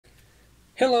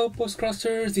Hello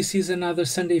Postcrossers, this is another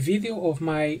Sunday video of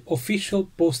my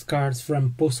official postcards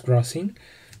from Postcrossing.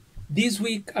 This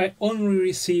week I only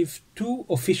received 2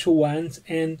 official ones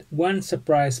and 1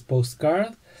 surprise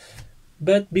postcard.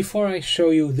 But before I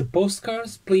show you the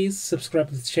postcards, please subscribe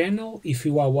to the channel if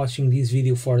you are watching this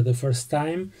video for the first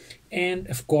time. And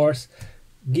of course,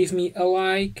 give me a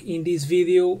like in this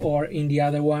video or in the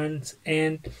other ones.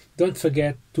 And don't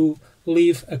forget to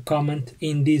leave a comment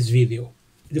in this video.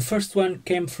 The first one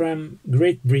came from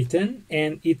Great Britain,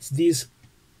 and it's this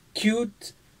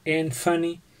cute and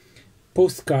funny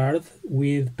postcard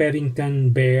with Paddington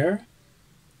Bear,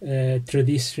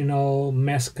 traditional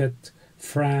mascot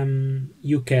from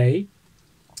UK.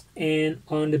 And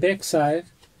on the back side,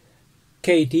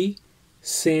 Katie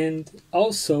sent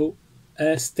also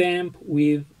a stamp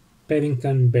with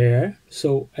Paddington Bear,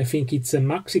 so I think it's a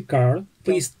maxi card.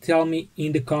 Please tell me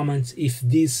in the comments if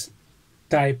this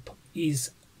type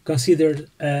is considered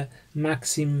a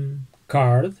maxim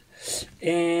card.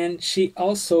 And she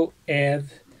also had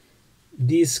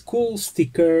this cool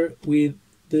sticker with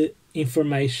the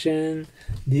information,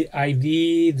 the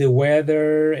ID, the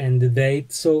weather and the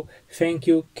date. So thank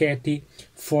you, Katie,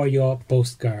 for your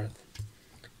postcard.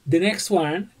 The next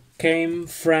one came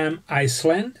from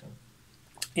Iceland,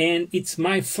 and it's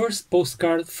my first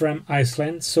postcard from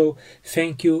Iceland, so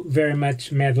thank you very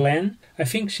much, Madeleine. I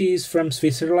think she is from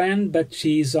Switzerland, but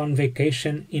she is on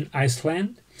vacation in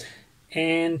Iceland,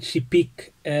 and she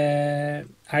picked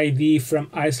ID from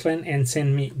Iceland and sent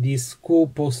me this cool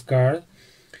postcard.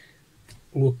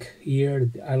 Look here,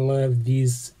 I love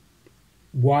this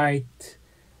white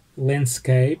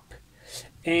landscape,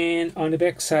 and on the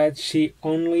back side she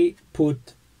only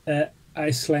put an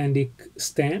Icelandic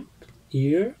stamp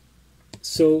here.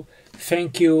 So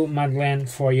thank you, Madeleine,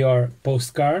 for your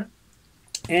postcard.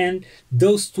 And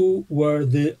those 2 were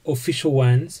the official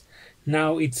ones.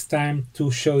 Now it's time to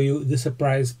show you the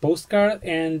surprise postcard,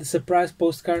 and the surprise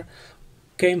postcard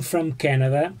came from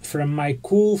Canada, from my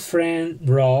cool friend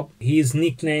Rob. His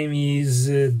nickname is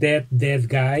That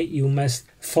Guy. You must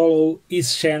follow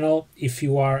his channel if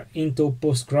you are into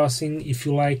postcrossing, if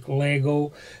you like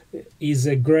Lego. He's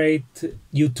a great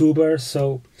YouTuber,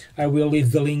 so I will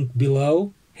leave the link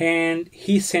below. And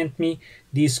he sent me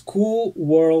this cool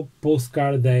World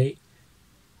Postcard Day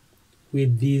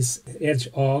with this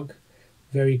hedgehog,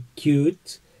 very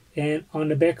cute. And on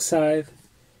the back side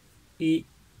he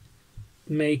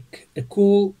make a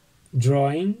cool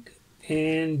drawing,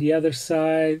 and the other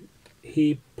side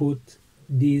he put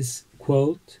this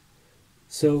quote.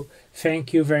 So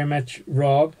thank you very much,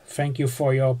 Rob. Thank you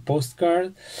for your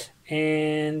postcard,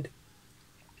 and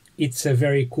it's a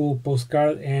very cool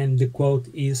postcard, and the quote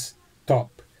is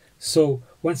top. So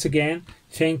once again,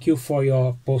 thank you for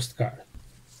your postcard.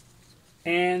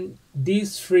 And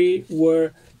these 3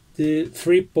 were the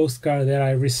 3 postcards that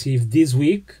I received this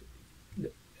week.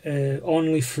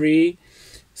 Only 3,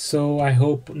 so I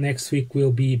hope next week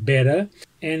will be better.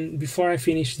 And before I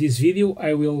finish this video,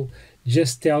 I will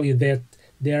just tell you that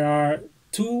there are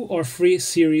 2 or 3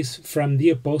 series from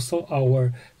Dear Postal,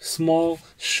 our small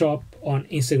shop on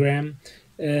Instagram,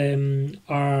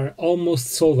 are almost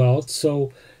sold out.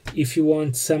 So if you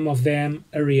want some of them,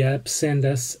 hurry up, send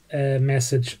us a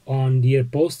message on Dear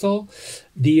Postal,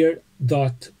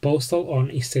 dear.postal on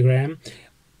Instagram.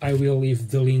 I will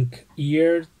leave the link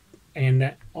here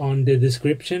and on the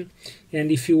description.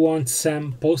 And if you want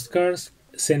some postcards,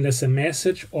 send us a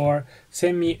message or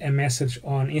send me a message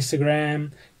on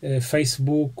Instagram,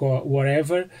 Facebook or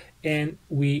whatever, and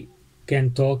we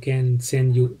can talk and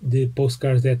send you the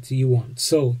postcards that you want.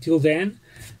 So till then,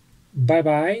 bye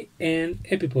bye and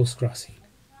happy postcrossing.